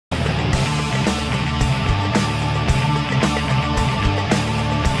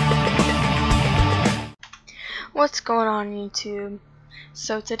What's going on, YouTube?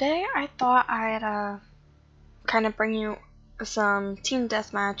 So today I thought I'd kind of bring you some team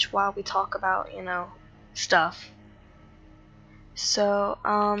deathmatch while we talk about, stuff. So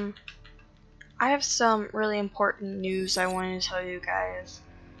I have some really important news I wanted to tell you guys,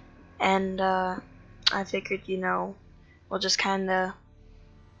 and I figured we'll just kind of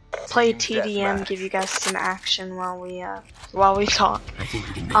play TDM, give you guys some action while we talk. I think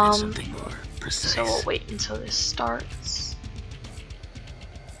we can make it something more precise. So we'll wait until this starts.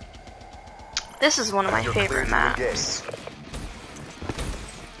 This is one of my favorite maps.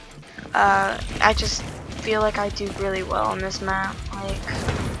 I just feel like I do really well on this map.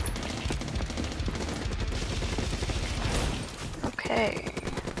 Okay.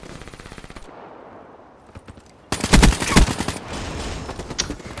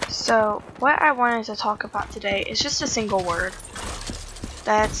 So, what I wanted to talk about today is just a single word.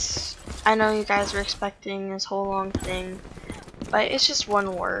 I know you guys were expecting this whole long thing, but it's just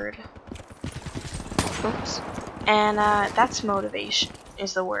one word. Oops. And that's motivation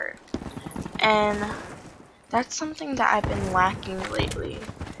is the word. And that's something that I've been lacking lately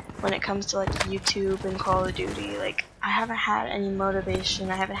when it comes to like YouTube and Call of Duty. Like, I haven't had any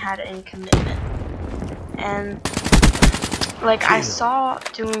motivation, I haven't had any commitment. And like, I saw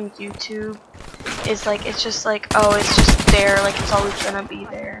doing YouTube is like, it's just like, oh, it's just there, like it's always gonna be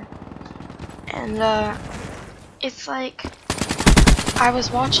there. And it's like, I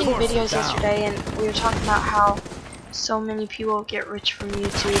was watching videos yesterday and we were talking about how so many people get rich from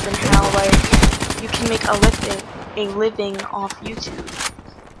YouTube and how like you can make a living off YouTube.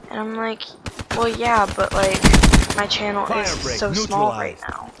 And I'm like, well yeah, but like my channel is so small right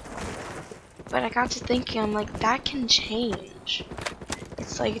now. But I got to thinking, I'm like, that can change.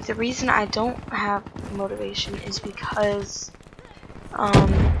 It's like the reason I don't have motivation is because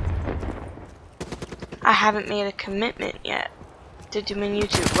I haven't made a commitment yet to doing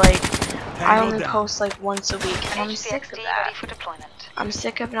YouTube. Like, I only post like once a week, and I'm sick of that. I'm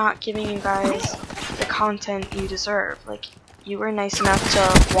sick of not giving you guys the content you deserve. Like, you were nice enough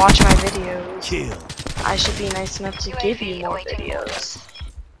to watch my videos. I should be nice enough to give you more videos.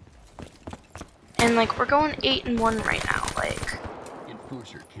 And like, we're going 8-1 right now. Like,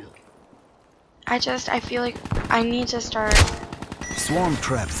 I feel like I need to start swarm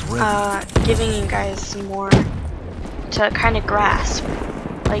traps ready. Giving you guys some more to kind of grasp.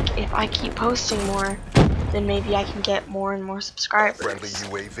 Like, if I keep posting more, then maybe I can get more and more subscribers. Friendly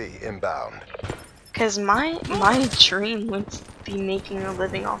UAV inbound. Cause my dream would be making a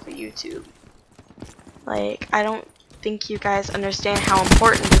living off of YouTube. Like, I don't think you guys understand how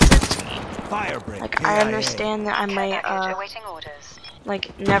important this is to me. Like, I understand that I might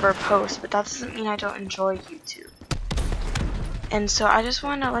like never post, but that doesn't mean I don't enjoy YouTube. And so I just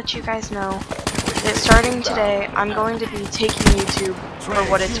want to let you guys know that starting today, I'm going to be taking YouTube for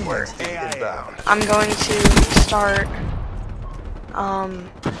what it's worth. I'm going to start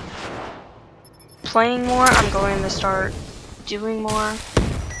playing more, I'm going to start doing more,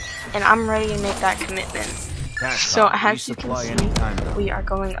 and I'm ready to make that commitment. So as you can see, we are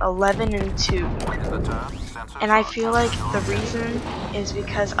going 11-2. And I feel like the reason is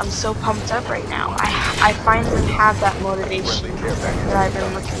because I'm so pumped up right now. I finally have that motivation that I've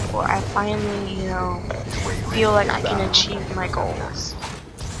been looking for. I finally, feel like I can achieve my goals.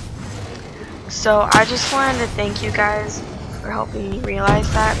 So I just wanted to thank you guys for helping me realize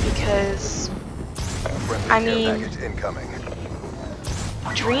that, because I mean,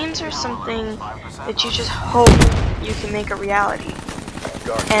 dreams are something that you just hope you can make a reality.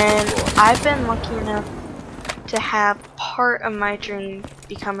 And I've been lucky enough to have part of my dream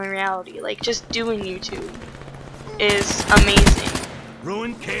become a reality. Like, just doing YouTube is amazing.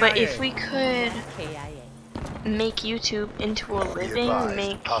 But if we could make YouTube into a living,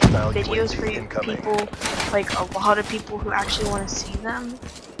 make videos for you people, like a lot of people who actually want to see them,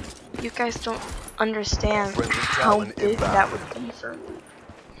 you guys don't understand how big that would be for me.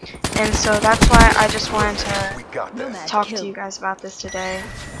 And so that's why I just wanted to talk to you guys about this today.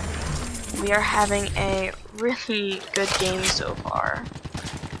 We are having a really good game so far.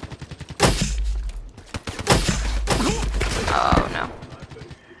 Oh no.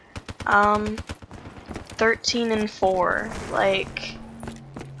 13-4. Like,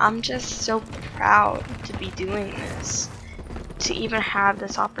 I'm just so proud to be doing this, to even have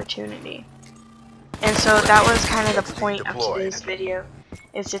this opportunity. And so that was kind of the point of today's video,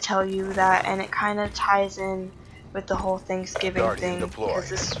 is to tell you that, and it kind of ties in with the whole Thanksgiving thing, because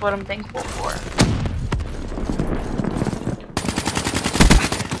this is what I'm thankful for.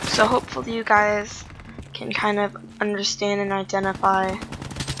 So hopefully you guys can kind of understand and identify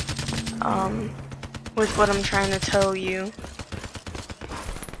with what I'm trying to tell you.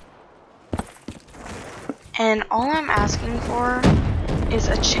 And all I'm asking for is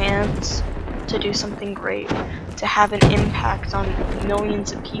a chance to do something great, to have an impact on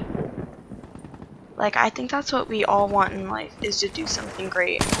millions of people. Like, I think that's what we all want in life, is to do something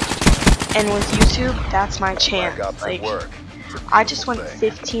great. And with YouTube, that's my chance. Black Ops Like, at work. It's a I just beautiful went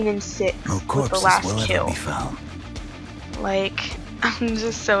thing. 15 and 6 No with the corpses last will ever kill. be found. Like, I'm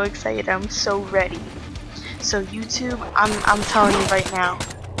just so excited. I'm so ready. So YouTube, I'm telling you right now,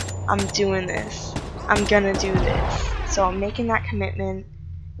 I'm doing this. I'm gonna do this. So I'm making that commitment,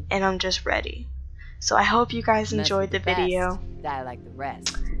 and I'm just ready. So I hope you guys enjoyed the video. Die like the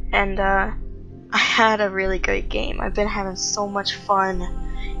rest. And I had a really great game. I've been having so much fun,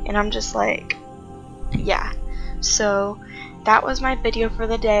 and I'm just like, yeah. So that was my video for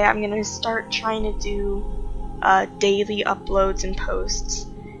the day. I'm gonna start trying to do daily uploads and posts,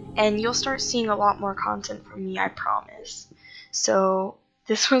 and you'll start seeing a lot more content from me, I promise. So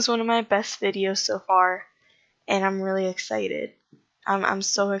this was one of my best videos so far, and I'm really excited. I'm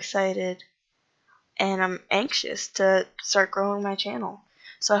so excited, and I'm anxious to start growing my channel.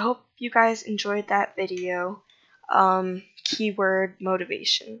 So I hope you guys enjoyed that video. Keyword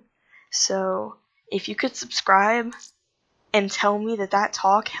motivation. So if you could subscribe and tell me that that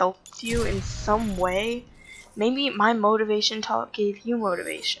talk helped you in some way, maybe my motivation talk gave you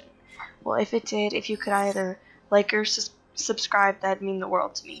motivation. Well, if it did, if you could either like or subscribe, that'd mean the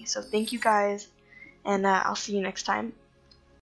world to me. So thank you guys, and I'll see you next time.